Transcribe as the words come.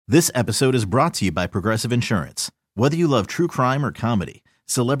This episode is brought to you by Progressive Insurance. Whether you love true crime or comedy,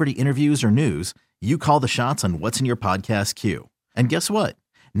 celebrity interviews or news, you call the shots on what's in your podcast queue. And guess what?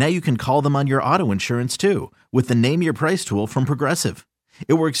 Now you can call them on your auto insurance too with the Name Your Price tool from Progressive.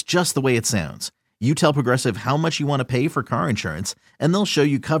 It works just the way it sounds. You tell Progressive how much you want to pay for car insurance, and they'll show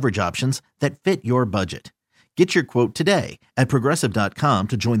you coverage options that fit your budget. Get your quote today at Progressive.com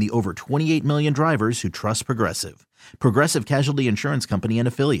to join the over 28 million drivers who trust Progressive. Progressive Casualty Insurance Company and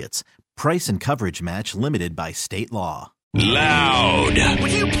Affiliates. Price and coverage match limited by state law. Loud.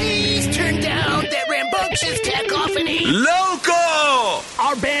 Would you please turn down that rambunctious cacophony? Local.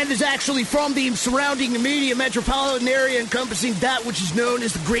 Our band is actually from the surrounding immediate metropolitan area encompassing that which is known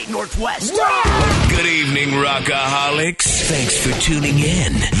as the Great Northwest. Good evening, Rockaholics. Thanks for tuning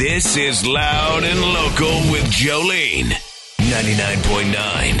in. This is Loud and Local with Jolene.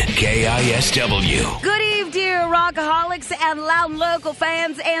 99.9 KISW. Good eve, dear Rockaholics and Loud and Local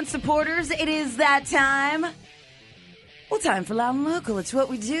fans and supporters. It is that time. Well, time for Loud and Local. It's what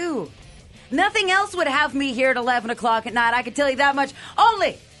we do. Nothing else would have me here at 11 o'clock at night. I can tell you that much.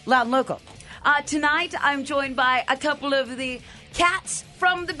 Only Loud and Local. Tonight, I'm joined by a couple of the cats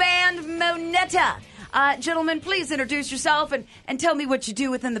from the band Moneta. Gentlemen, please introduce yourself and tell me what you do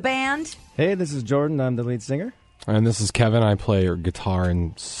within the band. Hey, this is Jordan. I'm the lead singer. And this is Kevin. I play guitar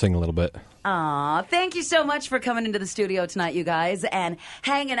and sing a little bit. Aw, thank you so much for coming into the studio tonight, you guys, and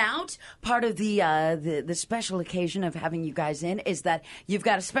hanging out. Part of the special occasion of having you guys in is that you've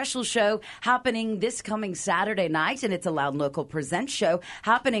got a special show happening this coming Saturday night, and it's a Loud and Local Present show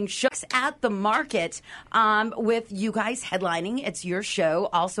happening Shooks at the Market with you guys headlining. It's your show,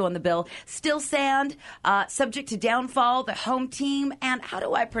 also on the bill. Still Sand, Subject to Downfall, the Home Team, and how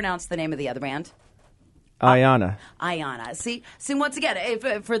do I pronounce the name of the other band? Ayana. Ayana. See, once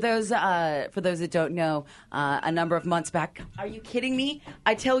again, for those that don't know, a number of months back, are you kidding me?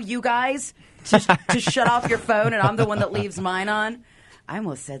 I tell you guys to shut off your phone, and I'm the one that leaves mine on. I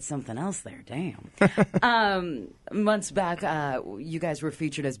almost said something else there. Damn. Months back, you guys were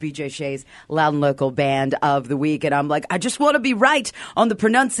featured as BJ Shea's Loud and Local Band of the Week, and I'm like, I just want to be right on the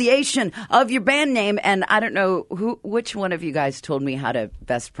pronunciation of your band name, and I don't know which one of you guys told me how to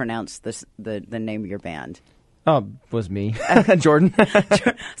best pronounce the name of your band. Oh, was me. Jordan.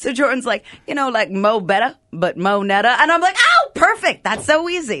 So Jordan's like, like Mo Better, but Mo Netta. And I'm like, oh, perfect. That's so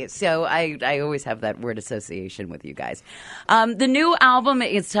easy. So I always have that word association with you guys. The new album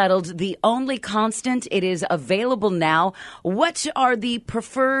is titled The Only Constant. It is available now. What are the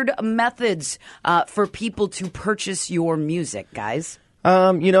preferred methods for people to purchase your music, guys?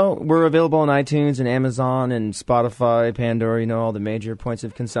 We're available on iTunes and Amazon and Spotify, Pandora, all the major points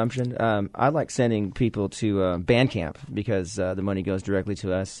of consumption. I like sending people to Bandcamp because the money goes directly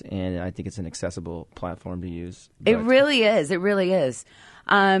to us, and I think it's an accessible platform to use. It really is. It really is.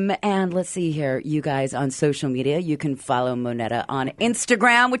 And let's see here, you guys on social media. You can follow Moneta on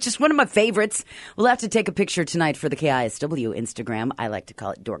Instagram, which is one of my favorites. We'll have to take a picture tonight for the KISW Instagram. I like to call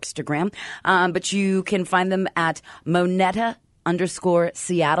it Dorkstagram. But you can find them at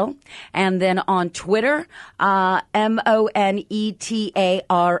Moneta_Seattle. And then on Twitter,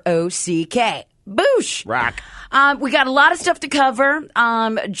 MONETAROCK. Boosh! Rock. We got a lot of stuff to cover.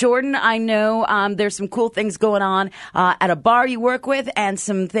 Jordan, I know there's some cool things going on at a bar you work with, and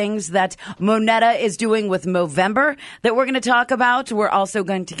some things that Moneta is doing with Movember that we're going to talk about. We're also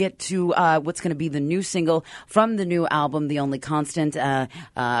going to get to what's going to be the new single from the new album, The Only Constant,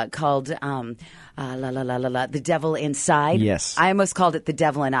 called The Devil Inside. Yes. I almost called it The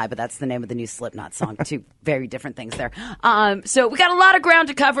Devil and I, but that's the name of the new Slipknot song. Two very different things there. So we got a lot of ground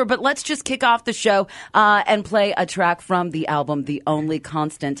to cover, but let's just kick off the show and play a track from the album, The Only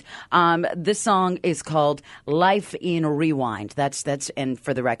Constant. This song is called Life in Rewind. That's and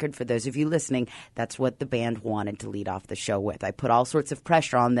for the record, for those of you listening, that's what the band wanted to lead off the show with. I put all sorts of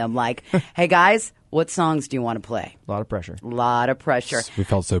pressure on them, like, hey guys, what songs do you want to play? A lot of pressure. A lot of pressure. We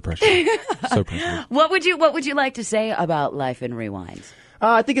felt so pressured. So pressured. What would you like to say about Life in Rewind?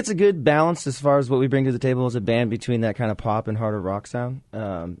 I think it's a good balance as far as what we bring to the table as a band between that kind of pop and harder rock sound,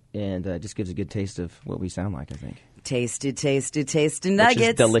 and just gives a good taste of what we sound like, I think. Tasty nuggets. Which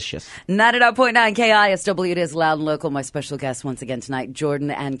is delicious. 99.9 KISW. It is Loud and Local. My special guests once again tonight,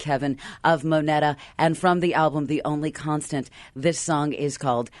 Jordan and Kevin of Moneta. And from the album, The Only Constant, this song is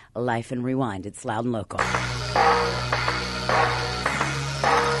called Life in Rewind. It's Loud and Local.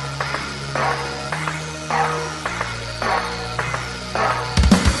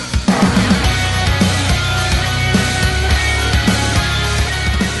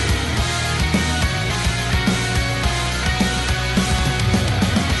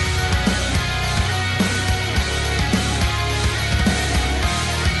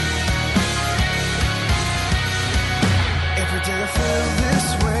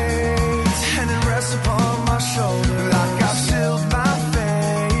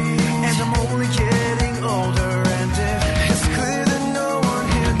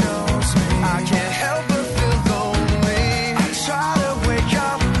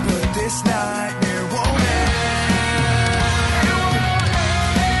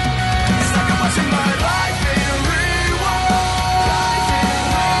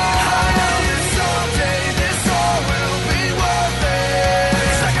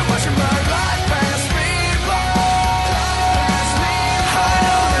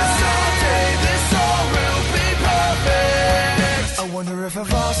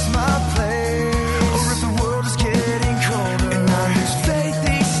 lost my place, or if the world is getting colder and I lose faith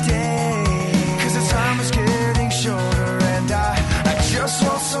each day, 'cause the time is getting shorter and I just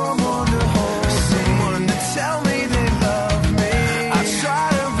want someone to hold, someone to tell me they love me. I try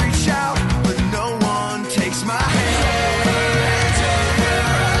to reach out, but no one takes my hand.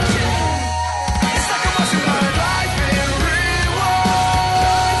 It's like I'm watching my life in rewind.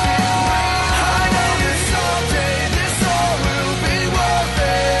 I know that someday this all will be worth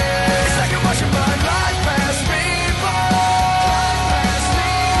it. It's like I'm watching my life pass me by.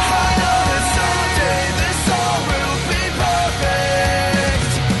 I know that someday this all will be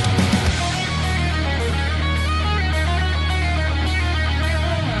perfect.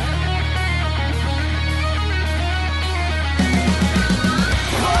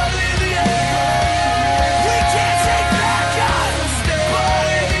 But in the end, we can't take back our mistakes. But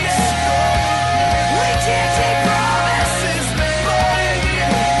in the end, we can't take promises made. But in the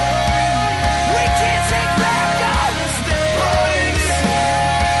end, we can't take back our mistakes. But in the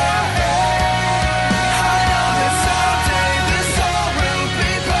end, I know that someday this all will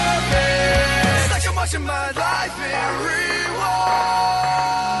be perfect. It's like I'm watching my life in rewind.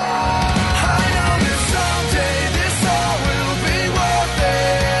 I know that someday this all will be worth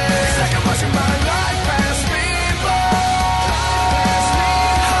it. It's like I'm watching my life pass me by.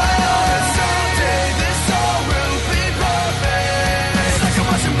 I know that someday this all will be perfect. It's like I'm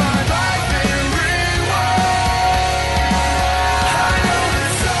watching my life in rewind. I know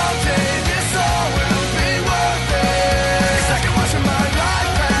that someday this all will be worth it. It's like I'm watching my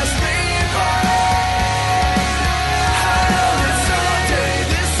life pass me by. I know that someday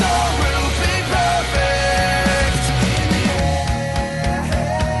this all will be perfect.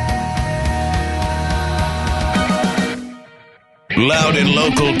 Loud and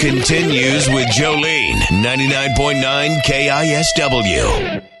Local continues with Jolene, 99.9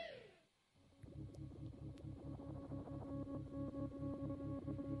 KISW.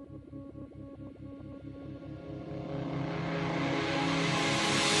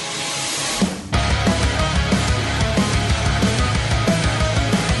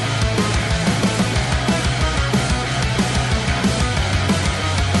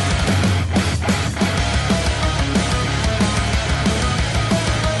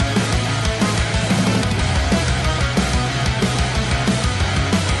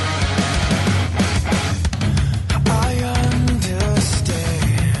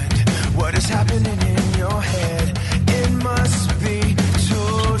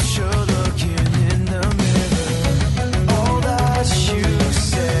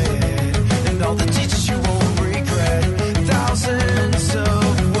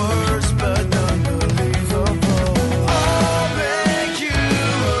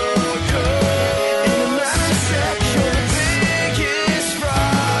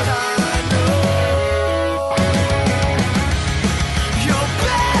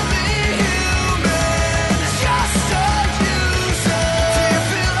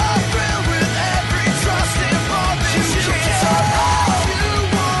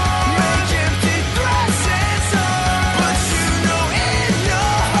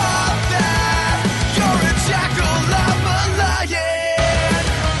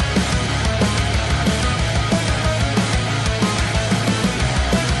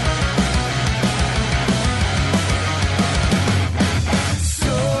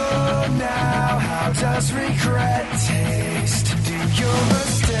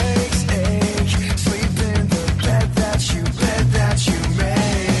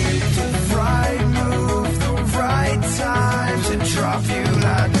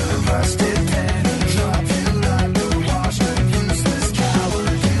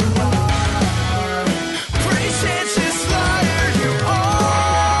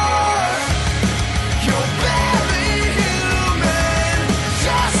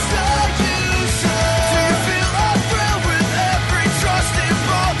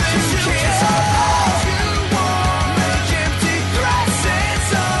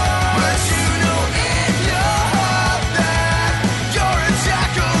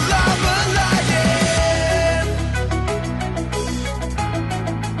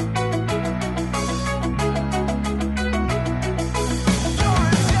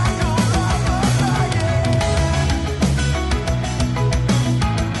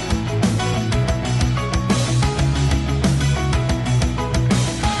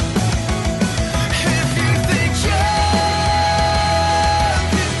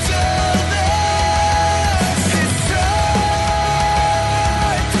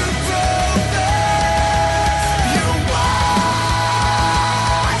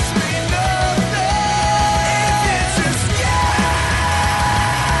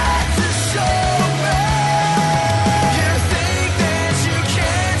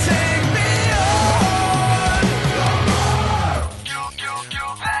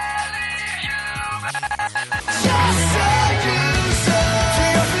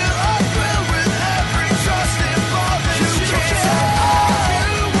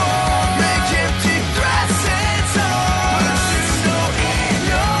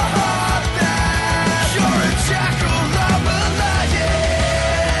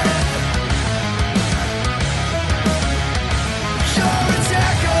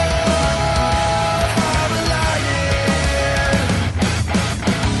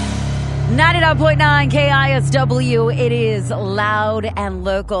 99.9 KISW. It is loud and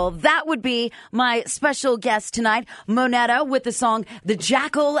local. That would be my special guest tonight, Monetta, with the song The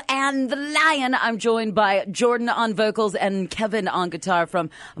Jackal and the Lion. I'm joined by Jordan on vocals and Kevin on guitar from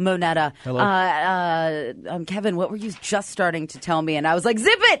Monetta. Hello. Kevin, what were you just starting to tell me? And I was like,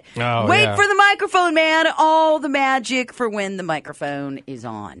 zip it! Oh, Wait yeah. for the microphone, man. All the magic for when the microphone is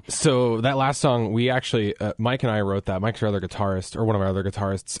on. So that last song, we actually, Mike and I wrote that. Mike's our other guitarist, or one of our other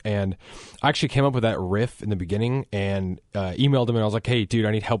guitarists, and I actually came up with that riff in the beginning and emailed him, and I was like, hey, dude,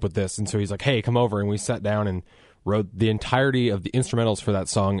 I need help with this. And so he's like, hey, come over, and we sat down and wrote the entirety of the instrumentals for that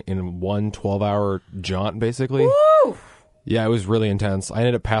song in one 12-hour jaunt, basically. Woo! Yeah, it was really intense. I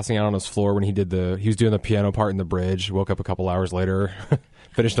ended up passing out on his floor when he was doing the piano part in the bridge. Woke up a couple hours later,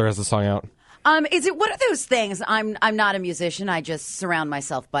 finished the rest of the song out. Is it one of those things? I'm not a musician. I just surround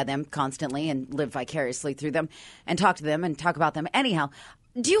myself by them constantly and live vicariously through them and talk to them and talk about them. Anyhow,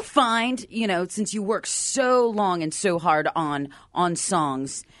 do you find, since you work so long and so hard on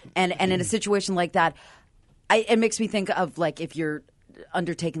songs and in a situation like that, it makes me think of like if you're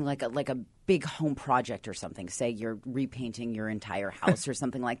undertaking like a big home project or something, say you're repainting your entire house or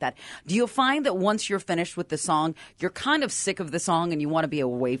something like that. Do you find that once you're finished with the song, you're kind of sick of the song and you want to be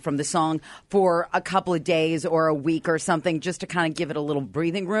away from the song for a couple of days or a week or something just to kind of give it a little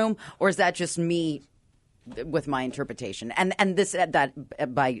breathing room? Or is that just me with my interpretation? And this that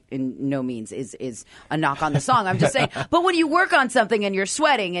by in no means is a knock on the song. I'm just saying, but when you work on something and you're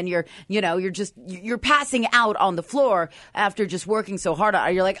sweating and you're passing out on the floor after just working so hard on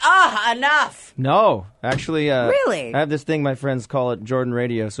it, you're like, enough. No, actually, Really? I have this thing my friends call it Jordan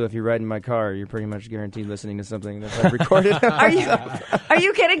Radio. So if you ride in my car, you're pretty much guaranteed listening to something that I've recorded. Are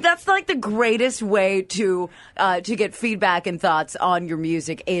you kidding? That's like the greatest way to get feedback and thoughts on your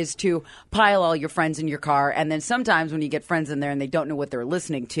music is to pile all your friends in your car. And then sometimes when you get friends in there and they don't know what they're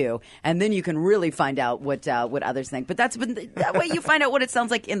listening to, and then you can really find out what others think. But that way you find out what it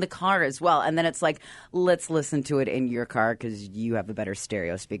sounds like in the car as well. And then it's like, let's listen to it in your car because you have a better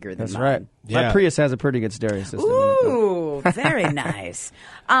stereo speaker than That's mine. right. Yeah. My Prius has a pretty good stereo system. Ooh, very nice.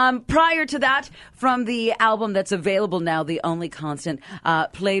 Prior to that, from the album that's available now, The Only Constant,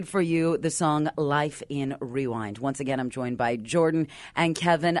 played for you the song Life in Rewind. Once again, I'm joined by Jordan and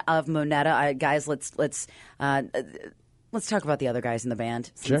Kevin of Monetta. Guys, let's talk about the other guys in the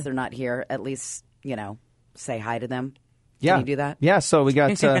band since Sure. they're not here. At least, say hi to them. Yeah. Can you do that? Yeah, so we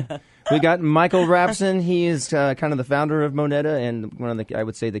got Michael Rapson. He is kind of the founder of Monetta and one of the, I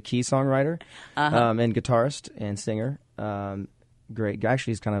would say, the key songwriter and guitarist and singer. Great guy.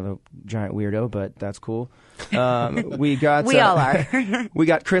 Actually, he's kind of a giant weirdo, but that's cool. We all are. We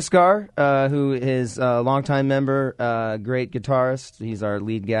got Chris Garr, who is a longtime member, great guitarist. He's our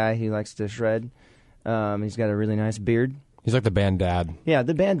lead guy. He likes to shred. He's got a really nice beard. He's like the band dad. Yeah,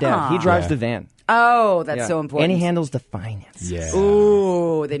 the band dad. He drives the van. Oh, that's Yeah. so important. And he handles the finances. Yeah.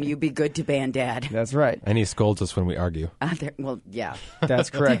 Ooh, then you be good to band dad. That's right. And he scolds us when we argue. Well, yeah. That's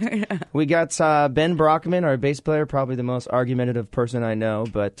correct. We got Ben Brockman, our bass player, probably the most argumentative person I know,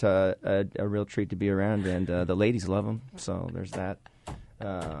 but a real treat to be around, and the ladies love him, so there's that.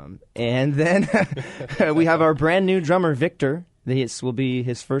 And then we have our brand new drummer, Victor. This will be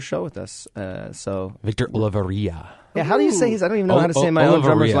his first show with us. Victor Oliveria. Yeah, how do you say his? I don't even know how to say my own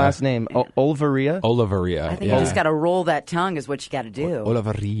drummer's Oliveria. last name. Oliveria? Oliveria. I think you just got to roll that tongue is what you got to do.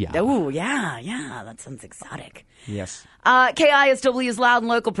 Oliveria. Oh, yeah. That sounds exotic. Yes. KISW's Loud and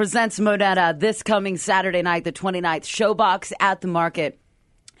Local presents Monetta this coming Saturday night, the 29th, Showbox at the Market.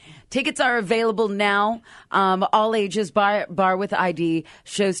 Tickets are available now. All ages, bar with ID.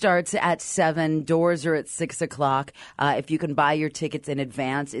 Show starts at 7. Doors are at 6 o'clock. If you can buy your tickets in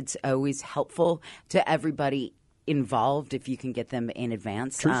advance, it's always helpful to everybody involved if you can get them in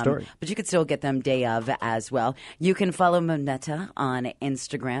advance. True story. But you could still get them day of as well. You can follow Monetta on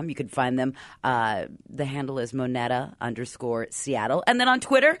Instagram. You could find them. The handle is Monetta_Seattle. And then on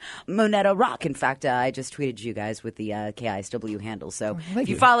Twitter, Monetta Rock. In fact, I just tweeted you guys with the KISW handle. So if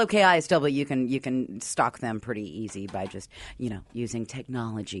you follow KISW, you can stalk them pretty easy by just, using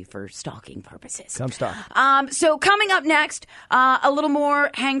technology for stalking purposes. Come stalk. So coming up next, a little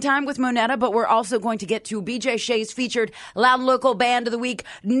more hang time with Monetta, but we're also going to get to BJ Shea's featured Loud and Local Band of the Week,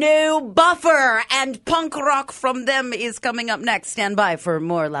 No Buffer, and punk rock from them is coming up next. Stand by for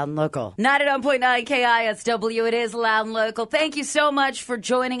more Loud and Local. 99.9 KISW, it is Loud and Local. Thank you so much for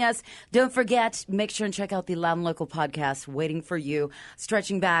joining us. Don't forget, make sure and check out the Loud and Local podcast waiting for you,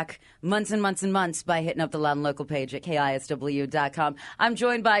 stretching back months and months and months by hitting up the Loud and Local page at KISW.com. I'm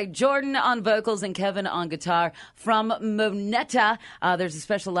joined by Jordan on vocals and Kevin on guitar from Monetta. There's a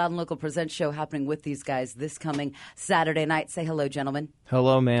special Loud and Local Presents show happening with these guys this coming upcoming Saturday night. Say hello, gentlemen.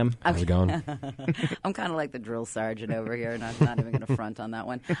 Hello, ma'am. How's it going? I'm kind of like the drill sergeant over here, and I'm not even going to front on that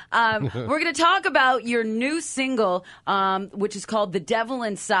one. We're going to talk about your new single, which is called The Devil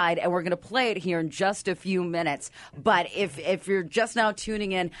Inside, and we're going to play it here in just a few minutes. But if you're just now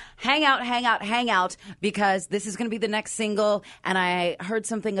tuning in, hang out, because this is going to be the next single, and I heard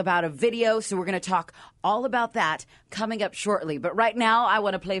something about a video, so we're going to talk all about that coming up shortly. But right now, I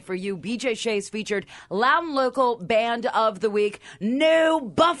want to play for you BJ Shea's featured Loud and Local Band of the Week, No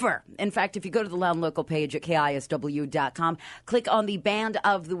Buffer. In fact, if you go to the Loud and Local page at KISW.com, click on the Band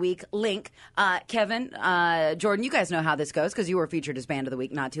of the Week link. Kevin, Jordan, you guys know how this goes because you were featured as Band of the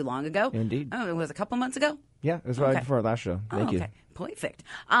Week not too long ago. Indeed. Oh, it was a couple months ago? Yeah, it was right before our last show. Thank you. Okay. Perfect.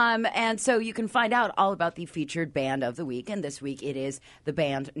 And so you can find out all about the featured band of the week. And this week it is the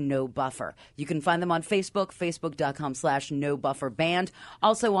band No Buffer. You can find them on Facebook, facebook.com/NoBufferBand.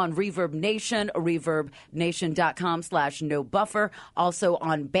 Also on Reverb Nation, reverbnation.com/NoBuffer. Also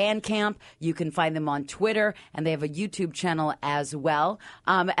on Bandcamp. You can find them on Twitter. And they have a YouTube channel as well.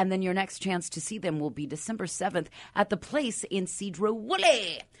 And then your next chance to see them will be December 7th at the Place in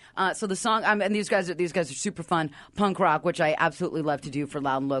Cedro-Woolley. So the song, and these guys are super fun punk rock, which I absolutely love to do for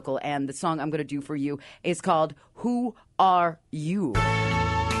Loud and Local. And the song I'm going to do for you is called Who Are You?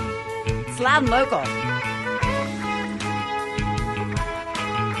 It's Loud and Local.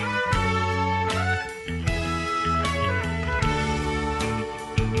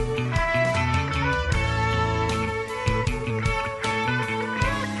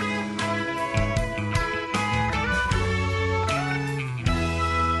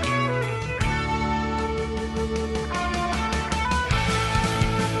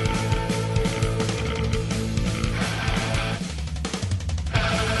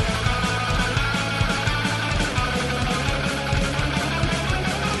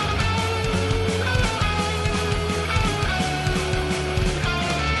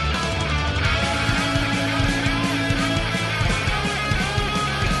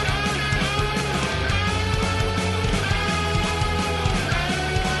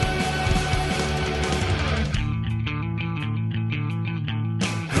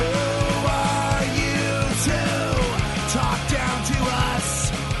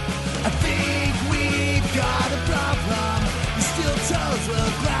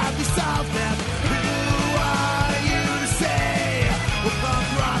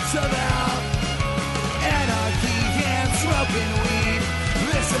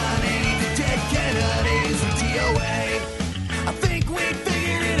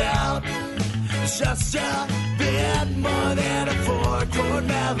 Just a bit more than a four-chord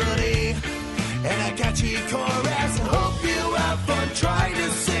melody and a catchy chorus. I hope you have fun trying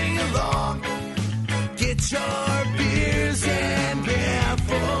to sing along. Get your beers and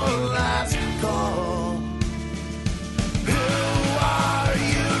careful last call. Who are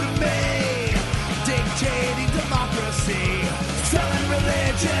you to me? Dictating democracy, selling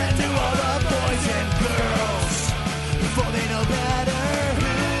religion to all the boys and girls before they know better.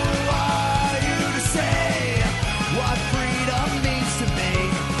 What freedom means to me,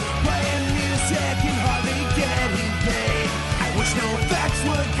 playing music and hardly getting paid. I wish no facts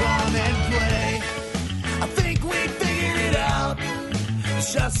would come and play. I think we figured it out.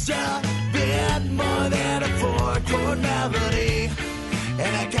 It's just a bit more than a four-chord melody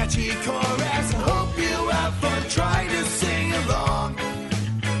and a catchy chorus. I hope you have fun trying to sing along.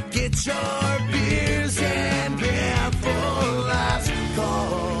 Get your beers and careful last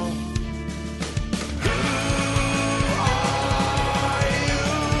call.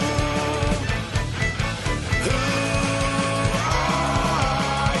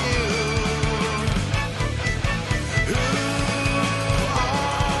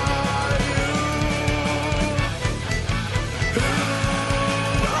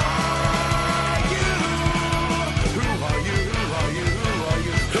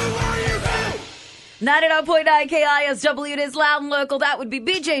 Nine 99.9 KISW, it is Loud and Local. That would be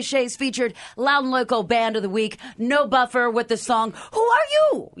BJ Shea's featured Loud and Local Band of the Week, No Buffer, with the song, Who Are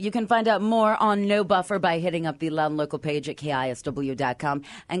You? You can find out more on No Buffer by hitting up the Loud and Local page at KISW.com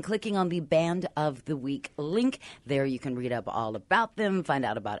and clicking on the Band of the Week link. There you can read up all about them, find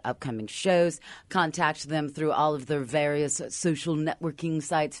out about upcoming shows, contact them through all of their various social networking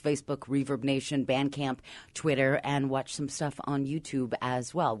sites, Facebook, Reverb Nation, Bandcamp, Twitter, and watch some stuff on YouTube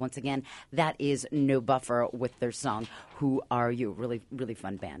as well. Once again, that is No No Buffer with their song Who Are You? Really, really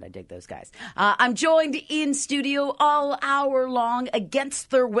fun band. I dig those guys. I'm joined in studio all hour long against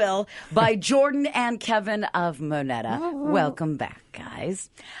their will by Jordan and Kevin of Moneta. Welcome back, guys.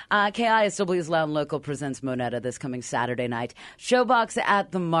 KISW's Loud and Local presents Moneta this coming Saturday night. Showbox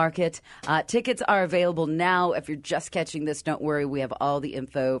at the Market. Tickets are available now. If you're just catching this, don't worry. We have all the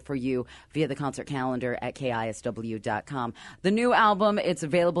info for you via the concert calendar at KISW.com. The new album, it's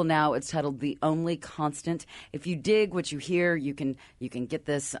available now. It's titled The Only Constant. If you dig what you hear, you can get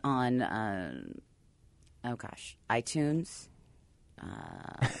this on, iTunes.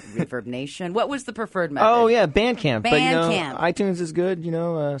 Reverb Nation. What was the preferred method? Oh yeah, Bandcamp. But Bandcamp. iTunes is good.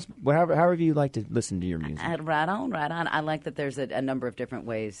 However you like to listen to your music. Right on. I like that there's a number of different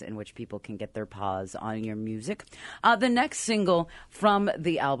ways in which people can get their paws on your music. The next single from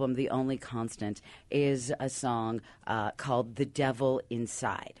the album, The Only Constant, is a song called The Devil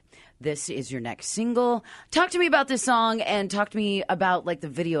Inside. This is your next single. Talk to me about this song and talk to me about the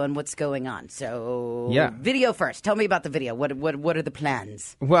video and what's going on. So, yeah. Video first. Tell me about the video. What are the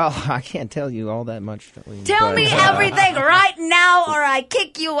plans? Well, I can't tell you all that much. Tell me everything right now, or I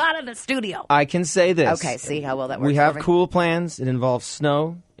kick you out of the studio. I can say this. Okay, see how well that works. We have Perfect. cool plans. It involves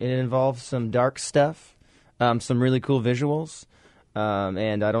snow. It involves some dark stuff. Some really cool visuals.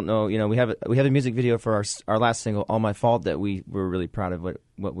 And I don't know, we have a music video for our last single, All My Fault, that we're really proud of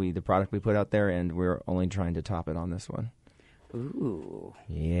the product we put out there, and we're only trying to top it on this one. Ooh.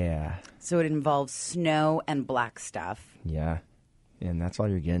 Yeah. So it involves snow and black stuff. Yeah. And that's all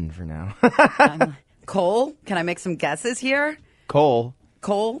you're getting for now. Coal? Can I make some guesses here? Coal.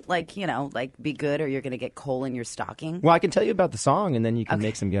 Coal, be good, or you're going to get coal in your stocking. Well, I can tell you about the song, and then you can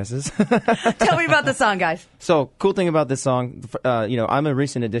make some guesses. Tell me about the song, guys. So, cool thing about this song, I'm a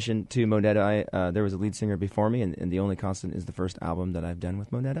recent addition to Moneta. There was a lead singer before me, and The Only Constant is the first album that I've done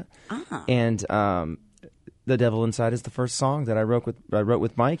with Moneta. And The Devil Inside is the first song that I wrote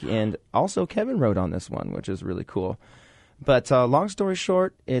with Mike, and also Kevin wrote on this one, which is really cool. But long story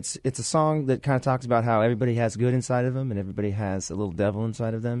short, it's a song that kind of talks about how everybody has good inside of them and everybody has a little devil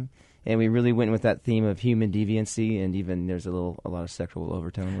inside of them. And we really went with that theme of human deviancy, and even there's a lot of sexual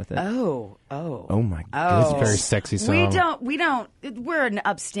overtone with it. Oh my goodness. It's a very sexy song. We're an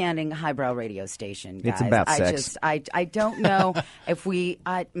upstanding highbrow radio station, guys. It's about sex. I don't know if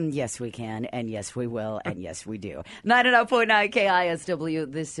yes we can, and yes we will, and yes we do. 99.9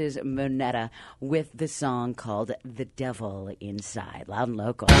 KISW, this is Moneta with the song called The Devil Inside. Loud and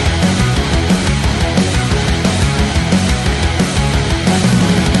Local.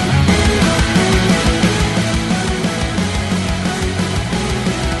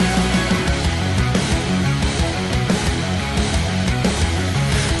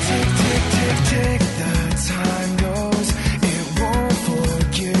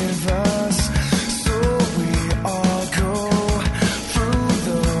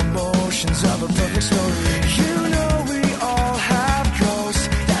 You know we all have ghosts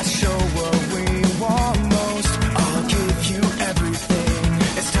that show what we want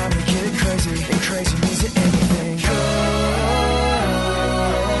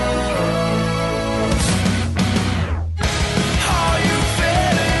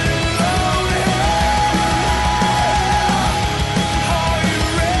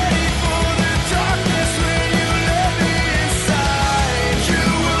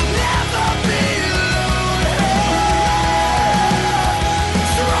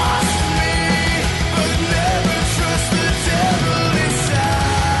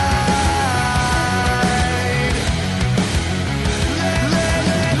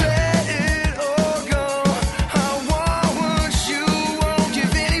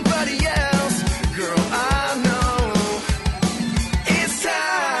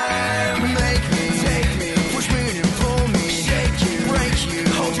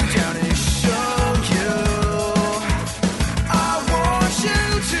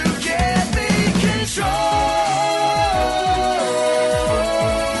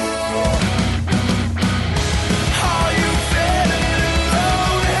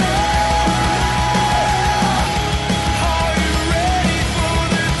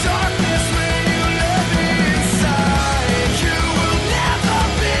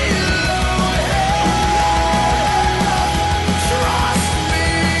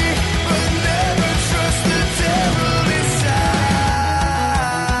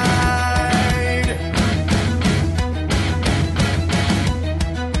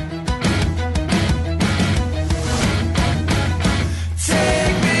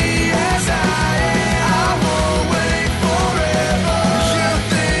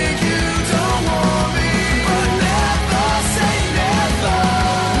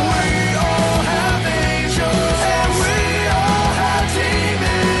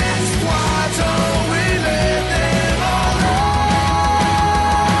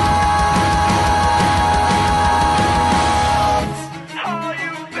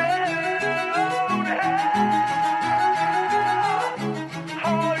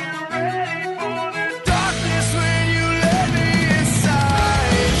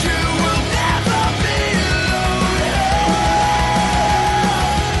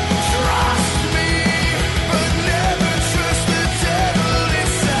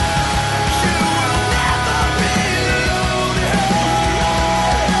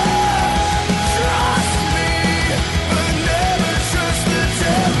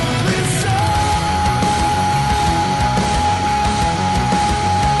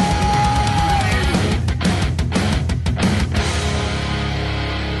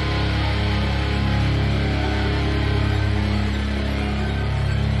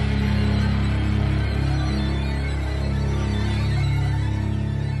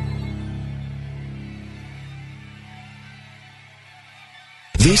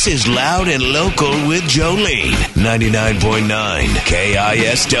This is Loud and Local with Jolene. 99.9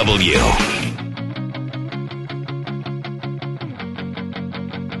 KISW.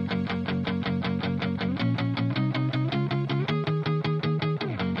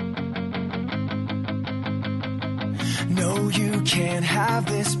 No, you can't have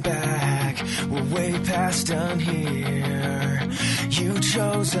this back. We're way past done here. You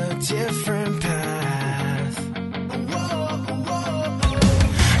chose a different path.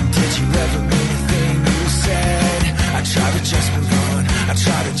 Did you ever mean a thing you said? I try to just move on, I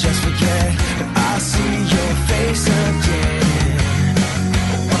try to just forget, but I see your face again.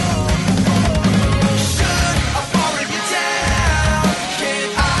 Should I follow you down? Can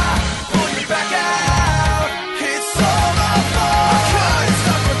I pull you back out? It's all my fault. I couldn't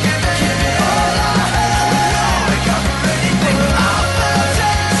stop forgiving. Give me all I have. No make up for anything I felt.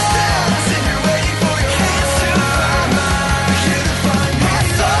 Still sitting here waiting for your hands to find mine. You to find me.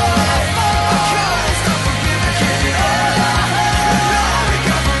 It's all my fault. I couldn't stop forgiving. Give me all I have. No make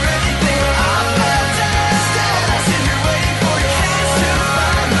up for anything I felt. Still sitting here waiting for your hands to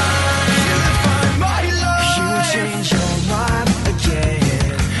find mine. You to find my love. You change your mind again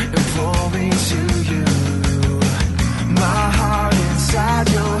and pull me to you. My heart inside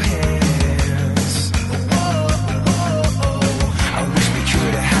your hands. I wish we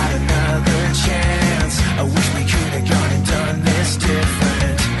could have had another chance. I wish we could have gone and done this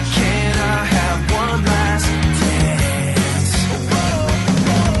different. Can I have one last dance?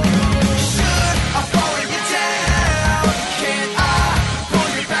 Should I follow you down? Can I pull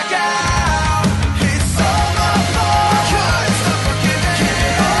you back out? It's all my fault. I couldn't stop forgiving. Give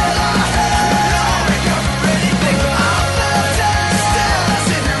me all I have. No make up for anything I felt. Still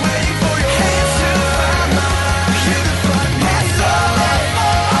sitting here waiting for your hands to find mine. You to find me. It's all my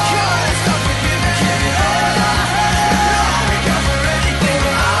fault. I couldn't stop forgiving. Give me all I have. No make up for anything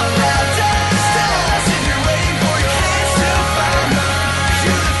I felt. Still sitting here waiting for your hands to find mine.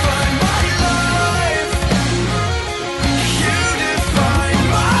 You define my life. You define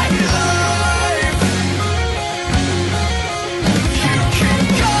my life. You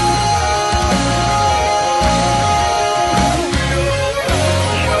can go. But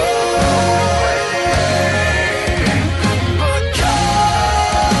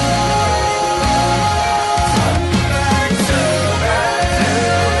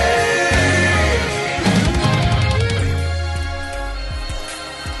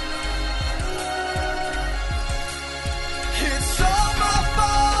it's all my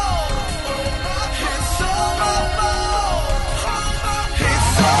fault. It's all my fault.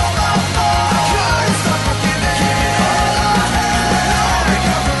 It's all my fault. I couldn't stop forgiving. Give me all I have. No make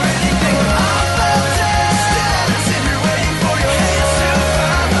up for anything I felt. Still sitting here waiting for your hands to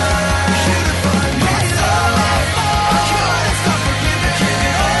find mine. You define me. It's all my fault. I couldn't stop forgiving. Give me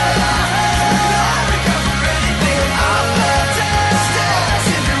all I have. No make up for anything I felt. Still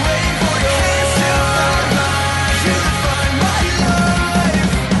sitting here waiting for your hands to find mine. You define my life.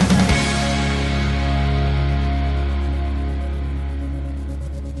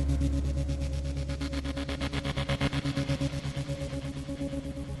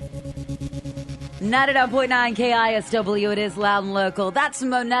 .9 KISW, it is Loud and Local. That's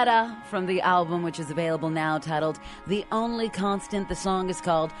Monetta from the album, which is available now, titled The Only Constant. The song is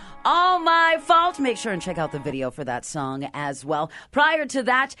called All My Fault. Make sure and check out the video for that song as well. Prior to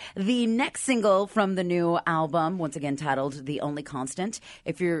that, the next single from the new album, once again titled The Only Constant.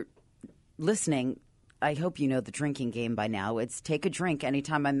 If you're listening, I hope you know the drinking game by now. It's take a drink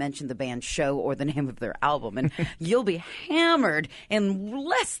anytime I mention the band's show or the name of their album, and you'll be hammered in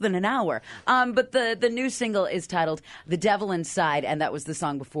less than an hour. But the new single is titled The Devil Inside, and that was the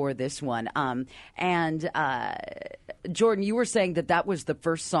song before this one. Jordan, you were saying that was the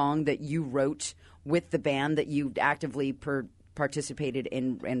first song that you wrote with the band, that you actively participated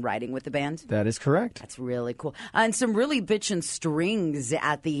in writing with the band? That is correct. That's really cool. And some really bitchin' strings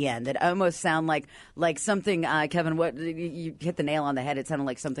at the end that almost sound like something, Kevin, what you hit the nail on the head. It sounded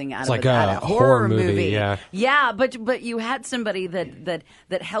like something out of a horror movie. Yeah. Yeah, but you had somebody that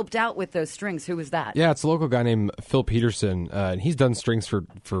helped out with those strings. Who was that? Yeah, it's a local guy named Phil Peterson, and he's done strings for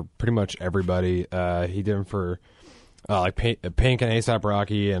pretty much everybody. He did them for like Pink and A$AP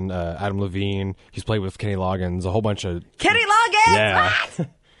Rocky and Adam Levine. He's played with Kenny Loggins, a whole bunch of Kenny Loggins. Yeah.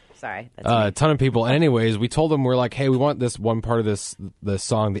 Sorry, that's me. A ton of people. And anyways, we told him, we're like, hey, we want this one part of the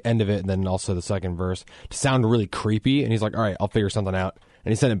song, the end of it, and then also the second verse to sound really creepy. And he's like, all right, I'll figure something out.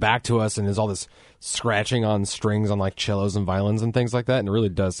 And he sent it back to us, and there's all this scratching on strings on like cellos and violins and things like that. And it really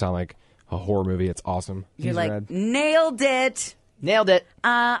does sound like a horror movie. It's awesome. You're like, nailed it. Nailed it.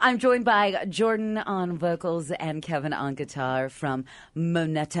 I'm joined by Jordan on vocals and Kevin on guitar from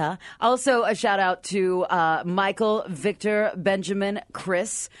Moneta. Also, a shout out to Michael, Victor, Benjamin,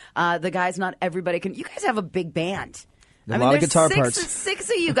 Chris. The guys not everybody can. You guys have a big band. A lot of there's guitar six, parts. Six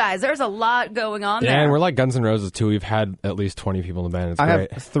of you guys. There's a lot going on Yeah, there. and we're like Guns N' Roses, too. We've had at least 20 people in the band. It's I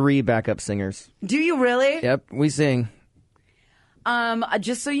great. have 3 backup singers. Do you really? Yep, we sing.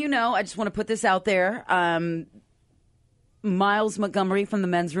 Just so you know, I just want to put this out there. Miles Montgomery from the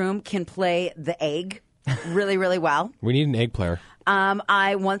men's room can play the egg really, really well. We need an egg player.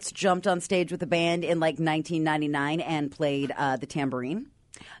 I once jumped on stage with a band in like 1999 and played the tambourine.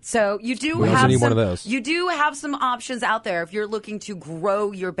 So you do We also have need some, one of those. You do have some options out there if you're looking to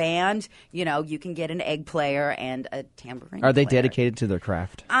grow your band. You know, you can get an egg player and a tambourine. Are they player. dedicated to their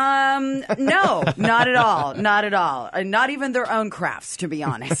craft? No, not at all. Not at all. Not even their own crafts, to be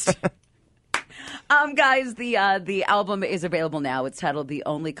honest. Guys, the album is available now. It's titled The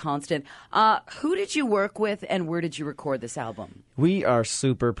Only Constant. Who did you work with and where did you record this album? We are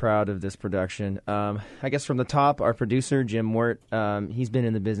super proud of this production. I guess from the top, our producer, Jim Wirt, he's been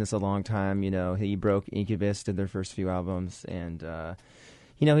in the business a long time. You know, he broke Incubus, did their first few albums, and,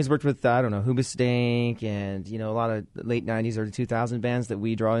 you know, he's worked with, I don't know, Hoobastank and, you know, a lot of late 90s, early 2000 bands that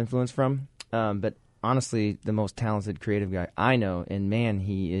we draw influence from. But honestly, the most talented creative guy I know, and man,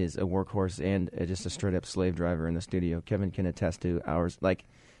 he is a workhorse and just a straight-up slave driver in the studio. Kevin can attest to hours, like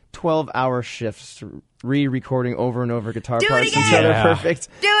 12-hour shifts, re-recording over and over guitar Do it parts again! until they're Yeah. perfect.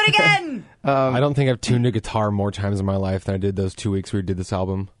 Do it again! I don't think I've tuned a guitar more times in my life than I did those 2 weeks we did this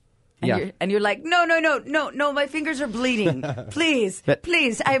album. And you're like, no, my fingers are bleeding. Please,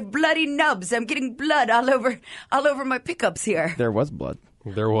 please, I have bloody nubs. I'm getting blood all over my pickups here. There was blood.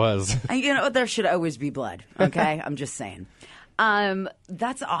 There was. And, you know, there should always be blood. Okay, I'm just saying.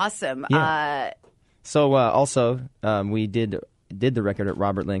 That's awesome. Yeah. So also, we did the record at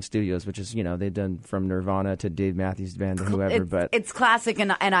Robert Lang Studios, which is, you know, they've done from Nirvana to Dave Matthews Band to whoever. But it's classic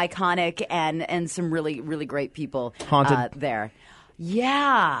and iconic, and some really, really great people Haunted. there.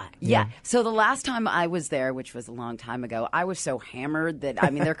 Yeah. So the last time I was there, which was a long time ago, I was so hammered that,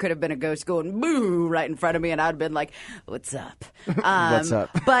 I mean, there could have been a ghost going boo right in front of me, and I'd have been like, "What's up?" What's up?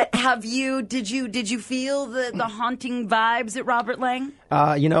 But did you feel the haunting vibes at Robert Lang?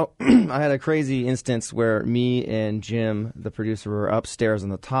 you know, I had a crazy instance where me and Jim, the producer, were upstairs on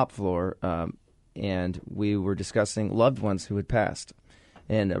the top floor, and we were discussing loved ones who had passed,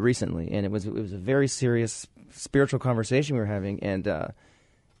 and recently, and it was a very serious spiritual conversation we were having, and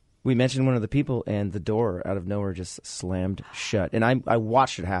we mentioned one of the people, and the door out of nowhere just slammed shut, and I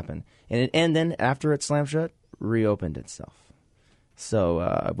watched it happen, and then after it slammed shut, reopened itself.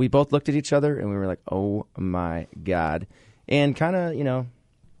 So we both looked at each other, and we were like, "Oh my God," and kind of, you know,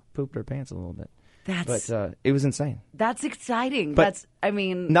 pooped our pants a little bit. But it was insane. That's exciting. But not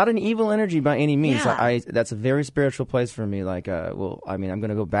Not an evil energy by any means. Yeah. That's a very spiritual place for me. Like, I'm going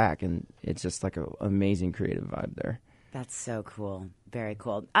to go back, and it's just like an amazing creative vibe there. That's so cool. Very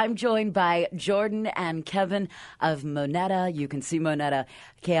cool. I'm joined by Jordan and Kevin of Moneta. You can see Moneta.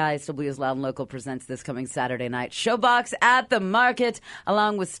 KISW's Loud and Local presents this coming Saturday night. Showbox at the Market,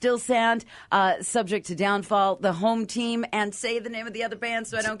 along with Still Sand, Subject to Downfall, the home team, and say the name of the other band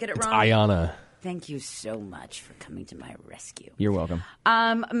so I don't get it wrong. Ayana. Thank you so much for coming to my rescue. You're welcome.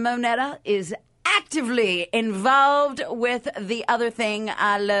 Moneta is actively involved with the other thing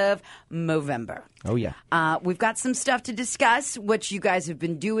I love, Movember. Oh, yeah. We've got some stuff to discuss, what you guys have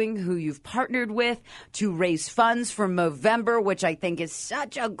been doing, who you've partnered with to raise funds for Movember, which I think is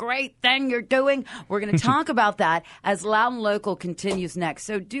such a great thing you're doing. We're going to talk about that as Loud and Local continues next.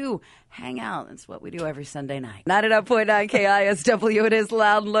 So do hang out. That's what we do every Sunday night. 99.9 KISW. It is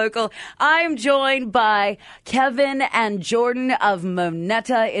Loud and Local. I'm joined by Kevin and Jordan of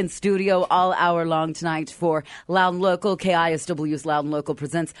Moneta in studio all hour long tonight for Loud and Local. KISW's Loud and Local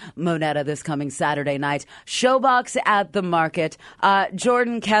presents Moneta this coming Saturday night. Showbox at the Market.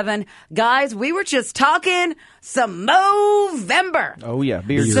 Jordan, Kevin, guys, we were just talking some Movember. Oh, yeah.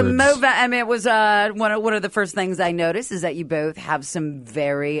 Beards. Some I mean, it was one of the first things I noticed is that you both have some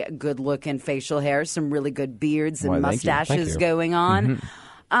very good-looking facial hair, some really good beards and Why, thank you. mustaches Thank you. going on.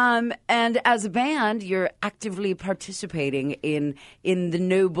 And as a band, you're actively participating in the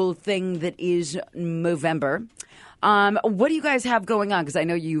noble thing that is Movember. What do you guys have going on? Because I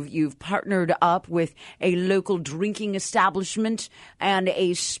know you've partnered up with a local drinking establishment and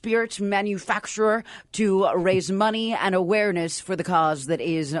a spirit manufacturer to raise money and awareness for the cause that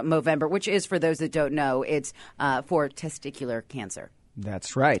is Movember, which is, for those that don't know, it's for testicular cancer.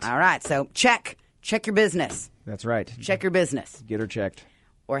 That's right. All right, so check your business. That's right. Check your business. Get her checked.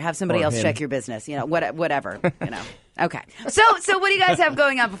 or have somebody Or else him. check your business. Whatever. Okay. So what do you guys have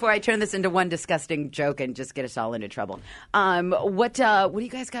going on before I turn this into one disgusting joke and just get us all into trouble? What do you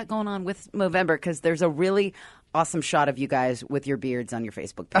guys got going on with Movember? Because there's a really awesome shot of you guys with your beards on your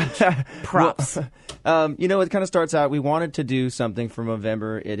Facebook page. Props. It kind of starts out, we wanted to do something for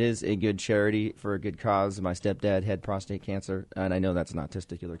Movember. It is a good charity for a good cause. My stepdad had prostate cancer, and I know that's not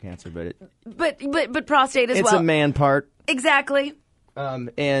testicular cancer, but But prostate as it's well. a man part. Exactly.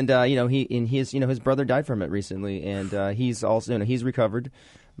 His brother died from it recently, and he's also, he's recovered.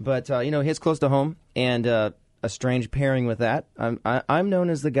 But, his close to home, and a strange pairing with that. I'm known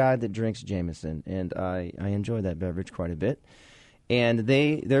as the guy that drinks Jameson, and I enjoy that beverage quite a bit. And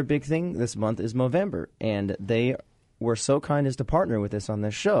their big thing this month is Movember, and they were so kind as to partner with us on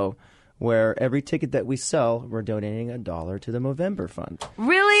this show, where every ticket that we sell, we're donating $1 to the Movember Fund.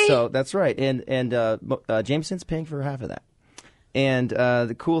 Really? So that's right, and Jameson's paying for half of that. And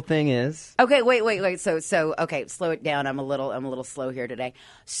the cool thing is, Okay, wait. So okay, slow it down. I'm a little slow here today.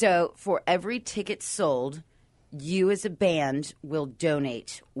 So for every ticket sold, you as a band will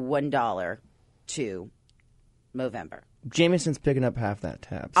donate $1 to Movember. Jameson's picking up half that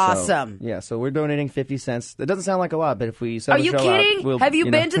tab. So, Awesome. So we're donating 50 cents. That doesn't sound like a lot, but if we sell Are the you show kidding? out, we'll, Have you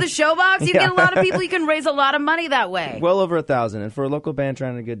been to the Showbox? You Yeah. get a lot of people. You can raise a lot of money that way. Well over 1,000, and for a local band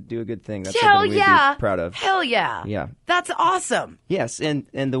trying to do a good thing, that's Hell something we'd yeah! be proud of. Hell yeah! Yeah. That's awesome. Yes, and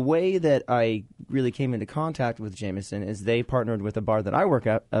the way that I really came into contact with Jameson is they partnered with a bar that I work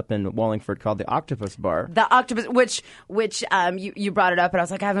at up in Wallingford called the Octopus Bar. The Octopus, which you brought it up, and I was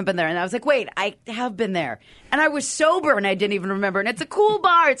like, I haven't been there, and I was like, wait, I have been there, and I was sober, and I didn't even remember, and it's a cool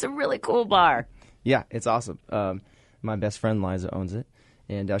bar. It's a really cool bar. Yeah, it's awesome. My best friend Liza owns it,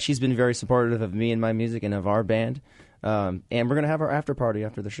 and she's been very supportive of me and my music and of our band. And we're going to have our after party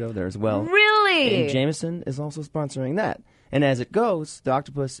after the show there as well. Really? And Jameson is also sponsoring that. And as it goes, the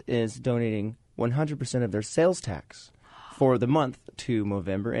Octopus is donating 100% of their sales tax for the month to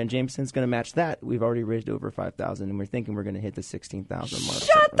Movember, and Jameson's going to match that. We've already raised over $5,000, and we're thinking we're going to hit the $16,000 mark.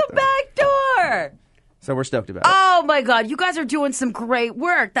 Shut the back door! So we're stoked about it. Oh my God, you guys are doing some great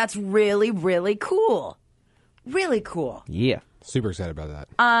work. That's really, really cool. Really cool. Yeah. Super excited about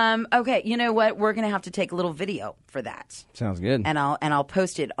that. Okay, you know what? We're gonna have to take a little video for that. Sounds good. And I'll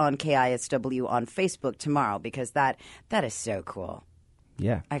post it on KISW on Facebook tomorrow because that is so cool.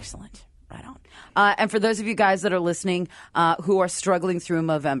 Yeah. Excellent. Right on. And for those of you guys that are listening who are struggling through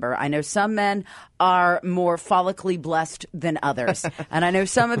Movember, I know some men are more follically blessed than others. And I know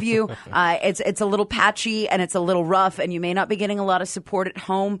some of you, it's a little patchy and it's a little rough, and you may not be getting a lot of support at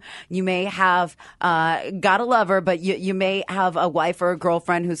home. You may have got a lover, but you may have a wife or a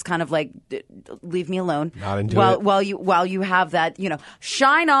girlfriend who's kind of like, leave me alone. Not into it. While you have that,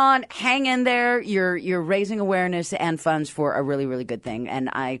 shine on, hang in there. You're raising awareness and funds for a really, really good thing. And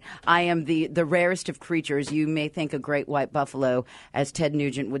I am the rarest of creatures. You may think a great white buffalo, as Ted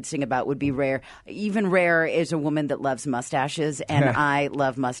Nugent would sing about, would be rare. Even rarer is a woman that loves mustaches, and I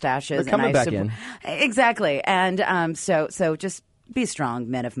love mustaches. They're coming and back in. Exactly. And so just be strong,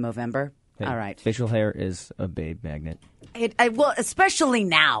 men of Movember. Hey, All right. Facial hair is a babe magnet. Well, especially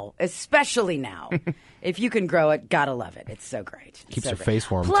now. If you can grow it, gotta love it. It's so great. It's Keeps so your great. face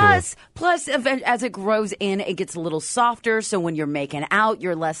warm, Plus, as it grows in, it gets a little softer. So when you're making out,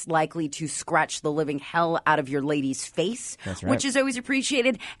 you're less likely to scratch the living hell out of your lady's face, That's right. which is always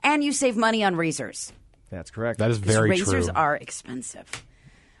appreciated. And you save money on razors. That's correct. That is very Razors true. are expensive.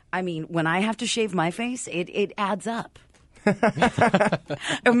 I mean, when I have to shave my face, it adds up.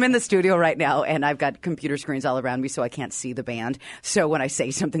 I'm in the studio right now, and I've got computer screens all around me, so I can't see the band. So when I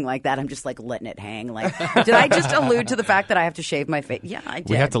say something like that, I'm just like letting it hang. Like, did I just allude to the fact that I have to shave my face? Yeah, I did.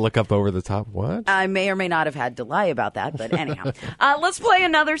 We have to look up over the top. What? I may or may not have had to lie about that, but anyhow. Let's play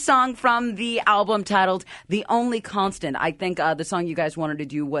another song from the album titled The Only Constant. I think the song you guys wanted to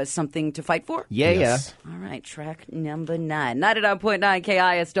do was Something to Fight For. Yeah, Yes. All right, track number 9. 99.9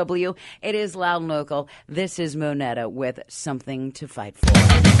 KISW. It is loud and local. This is Moneta with Something to Fight For.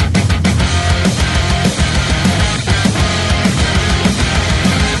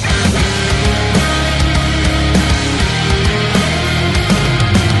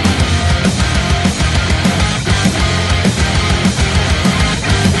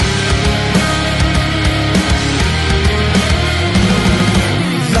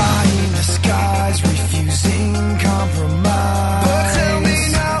 Lying disguise, refusing compromise. But tell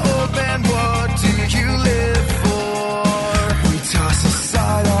me now, oh Ben, what do you live for? We toss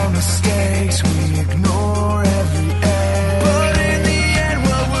aside all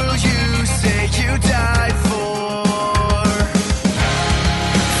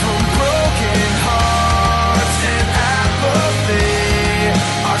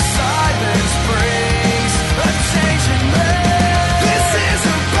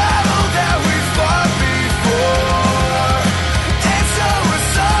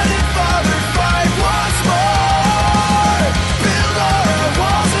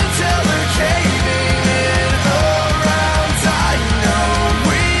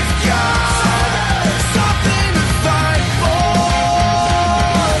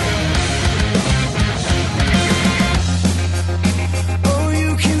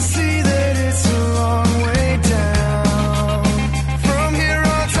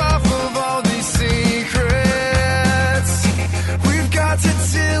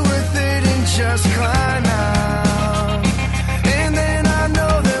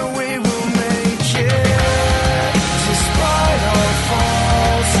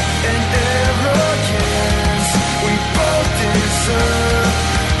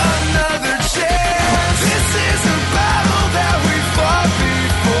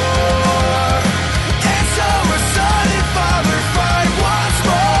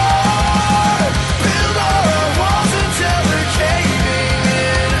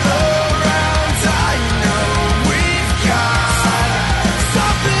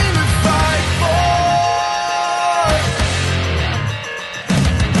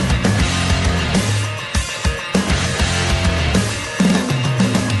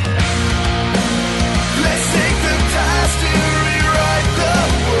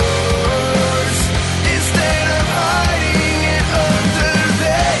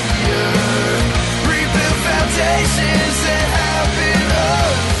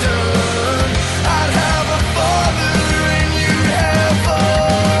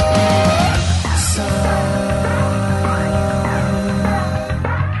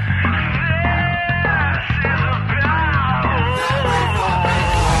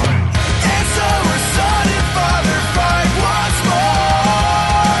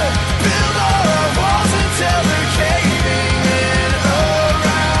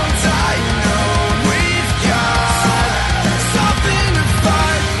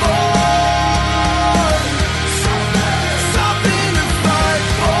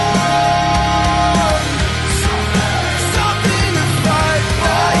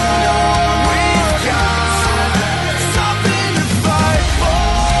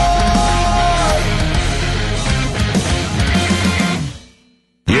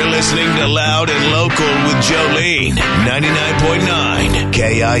listening to Loud and Local with Jolene, 99.9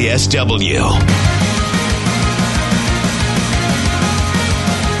 KISW.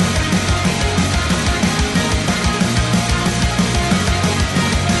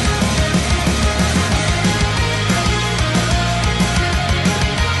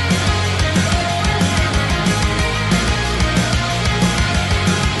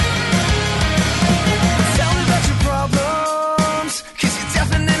 Tell me about your problems, 'cause you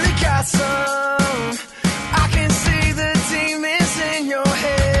definitely got some. I can see the demons in your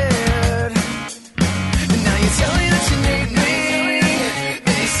head. And now you tell me that you need me,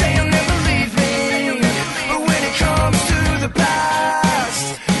 and you say you'll never leave me. But when it comes to the past,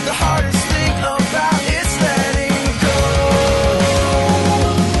 the hardest thing about it's letting go.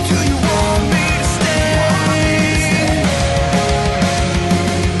 Do you want me to stay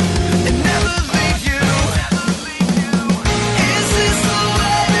and never leave you? Is this the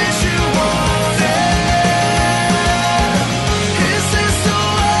way that you want it? Is this the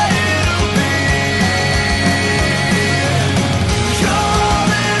way it'll be? You're all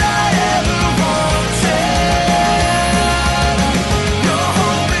that I ever wanted. Your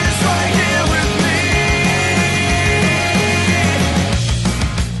home is right here with me.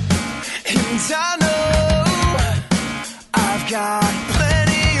 And I know I've got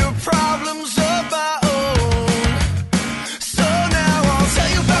plenty of problems of my own. So now I'll tell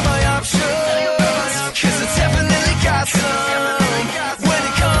you about my options, 'cause I definitely got some. When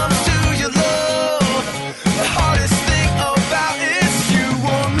it comes to your love, the hardest thing about it's you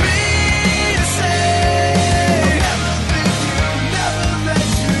want me to say, never let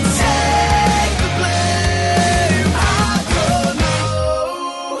you take the blame. I don't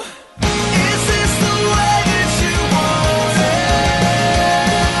know. Is this the way that you want it?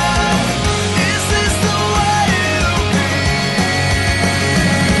 Is this the way it'll be?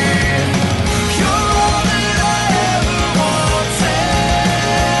 You're all that I ever wanted.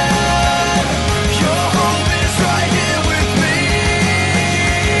 Your home is right here with me.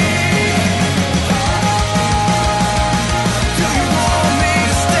 Do you want me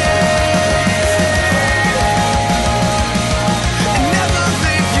to stay and never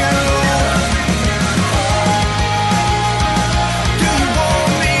leave you? Do you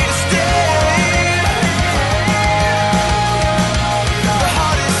want me to stay? The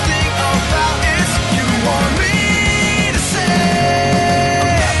hardest thing about it's you want me to say,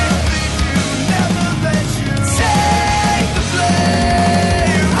 never let you take the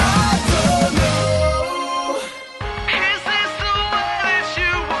blame. I don't know. Is this the way that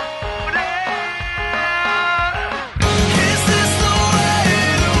you want it? Is this the way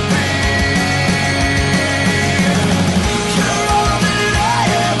it'll be? You're all that I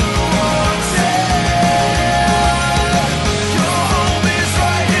ever wanted. Your home is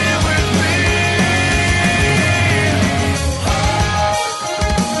right here with me.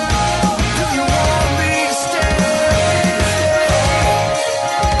 Do you want me to stay?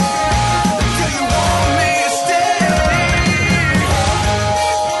 Do you want me to stay?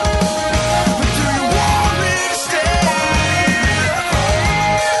 Do you want me to stay?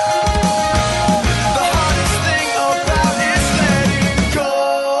 The hardest thing about it's letting go.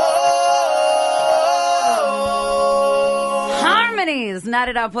 Harmonies,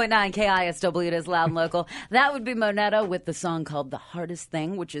 99.9 KISW. It is Loud and Local. That would be Monetta with the song called The Hardest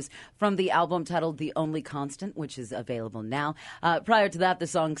Thing, which is from the album titled The Only Constant, which is available now. Prior to that, the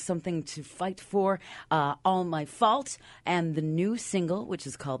song Something to Fight For, All My Fault, and the new single, which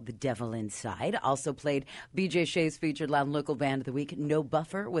is called The Devil Inside. Also played BJ Shea's featured Loud and Local Band of the Week, No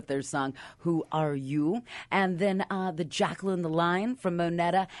Buffer, with their song Who Are You? And then the Jacqueline the Line from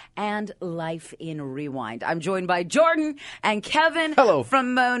Monetta and Life in Rewind. I'm joined by Jordan and Kevin Hello.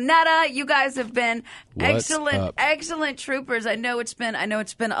 from Monetta. You guys have been What's excellent, up? excellent troopers. I know it's been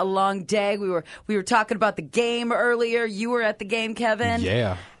a long day. We were talking about the game earlier. You were at the game, Kevin.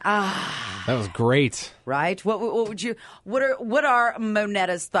 Yeah. That was great. Right? What are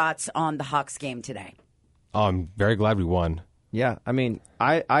Monetta's thoughts on the Hawks game today? Oh, I'm very glad we won. Yeah, I mean,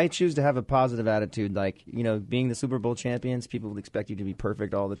 I choose to have a positive attitude. Like, you know, being the Super Bowl champions, people will expect you to be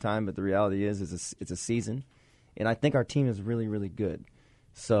perfect all the time, but the reality is it's a season, and I think our team is really, really good.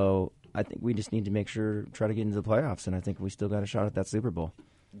 So I think we just need to try to get into the playoffs, and I think we still got a shot at that Super Bowl.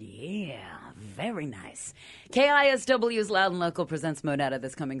 Yeah, very nice. KISW's Loud and Local presents Monetta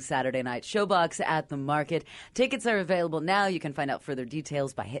this coming Saturday night. Showbox at the Market. Tickets are available now. You can find out further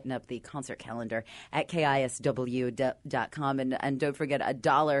details by hitting up the concert calendar at KISW.com. And don't forget,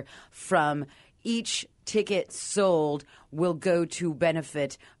 $1 from each ticket sold will go to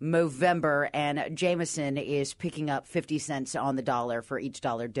benefit Movember, and Jameson is picking up 50 cents on the dollar for each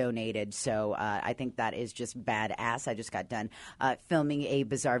dollar donated. So I think that is just badass. I just got done filming a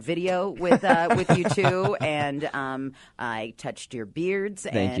bizarre video with you two, and I touched your beards.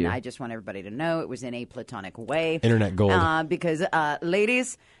 Thank you. I just want everybody to know it was in a platonic way. Internet gold. Because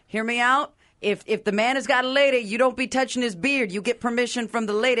ladies, hear me out. If the man has got a lady, you don't be touching his beard. You get permission from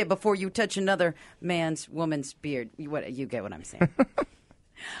the lady before you touch another woman's beard. You get what I'm saying.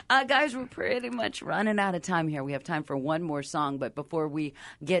 Guys, we're pretty much running out of time here. We have time for one more song, but before we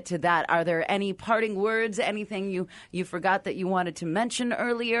get to that, are there any parting words, anything you forgot that you wanted to mention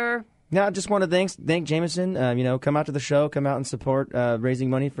earlier? No, I just want to thank Jameson. Come out to the show, come out and support raising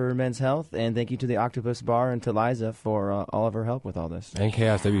money for men's health, and thank you to the Octopus Bar and to Liza for all of her help with all this. And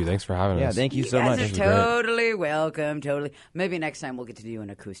KSW, thanks for having us. Yeah, thank you so much. You guys are totally welcome. Totally. Maybe next time we'll get to do an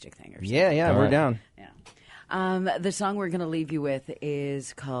acoustic thing or something. Yeah, we're down. Yeah. The song we're going to leave you with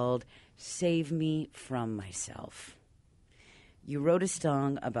is called "Save Me From Myself." You wrote a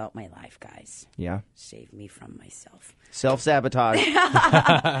song about my life, guys. Yeah. Save me from myself. Self-sabotage.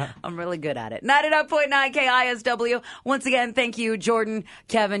 I'm really good at it. 99.9 KISW. Once again, thank you, Jordan,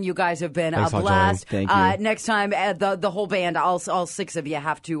 Kevin. You guys have been Thanks a a lot, blast. Thank you. Next time, the whole band, all six of you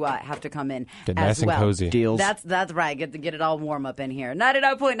have to come in Get as nice and well. cozy. Deals. That's right. Get it all warm up in here.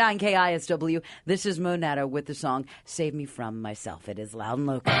 99.9 KISW. This is Monado with the song "Save Me From Myself." It is loud and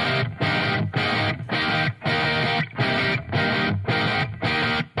local.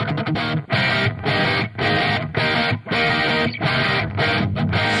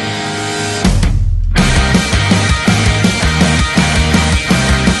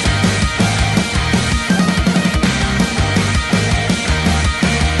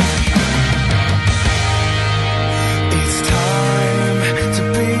 It's time to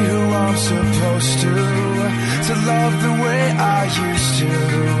be who I'm supposed to love the way I used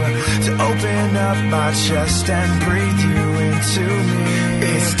to open up my chest and breathe you into me.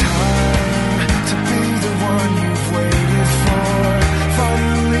 It's time to be the one you've waited for.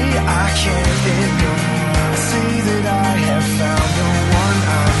 Finally, I can't ignore. See that I have found the one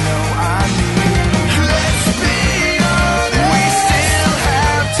I know I need. Let's be honest, we still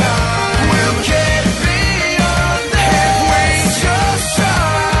have time. We'll get beyond that if we just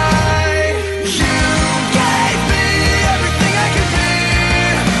try. You gave me everything I could be,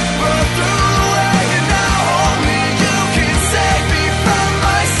 but through the way you now hold me, you can save me from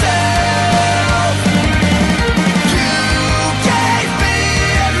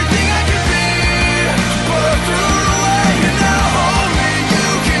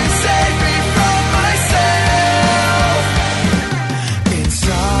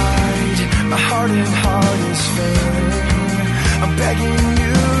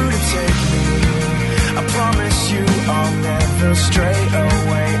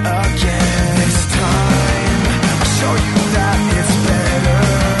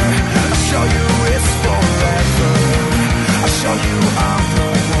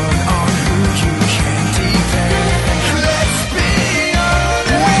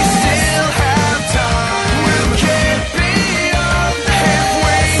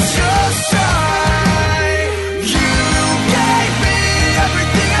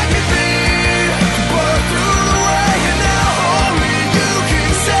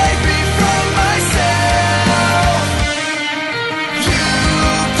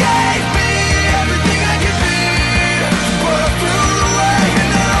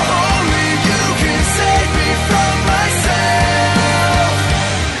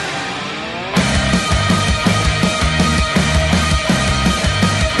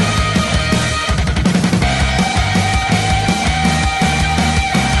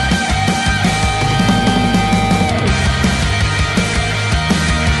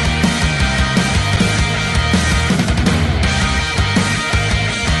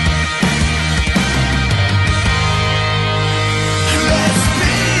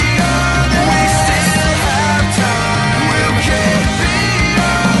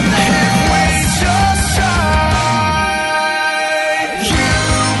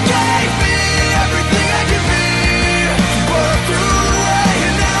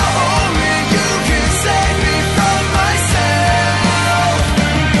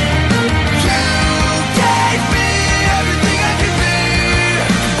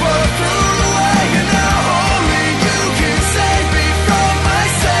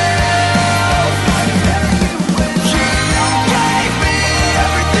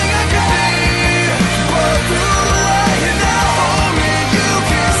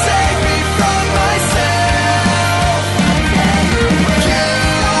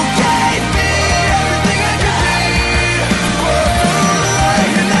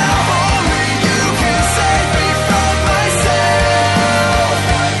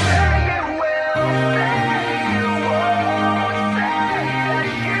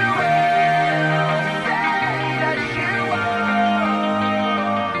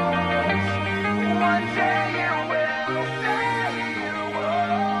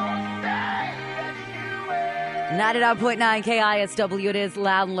 99.9 KISW. It is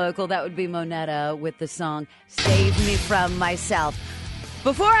loud and local. That would be Monetta with the song Save Me From Myself.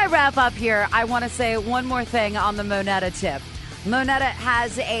 Before I wrap up here, I want to say one more thing on the Monetta tip. Monetta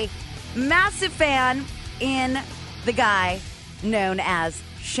has a massive fan in the guy known as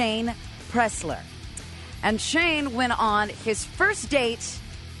Shane Pressler. And Shane went on his first date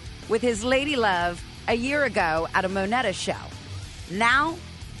with his lady love a year ago at a Monetta show. Now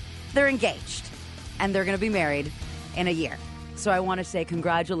they're engaged. And they're going to be married in a year. So I want to say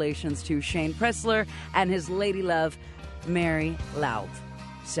congratulations to Shane Pressler and his lady love, Mary Laub.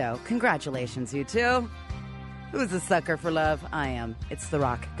 So congratulations, you two. Who's a sucker for love? I am. It's The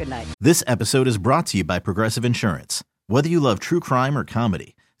Rock. Good night. This episode is brought to you by Progressive Insurance. Whether you love true crime or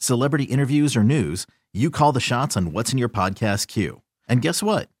comedy, celebrity interviews or news, you call the shots on what's in your podcast queue. And guess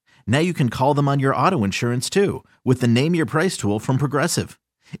what? Now you can call them on your auto insurance too with the Name Your Price tool from Progressive.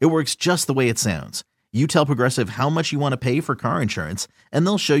 It works just the way it sounds. You tell Progressive how much you want to pay for car insurance, and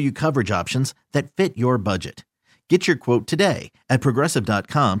they'll show you coverage options that fit your budget. Get your quote today at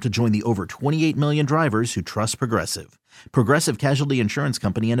Progressive.com to join the over 28 million drivers who trust Progressive. Progressive Casualty Insurance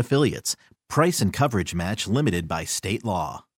Company and Affiliates. Price and coverage match limited by state law.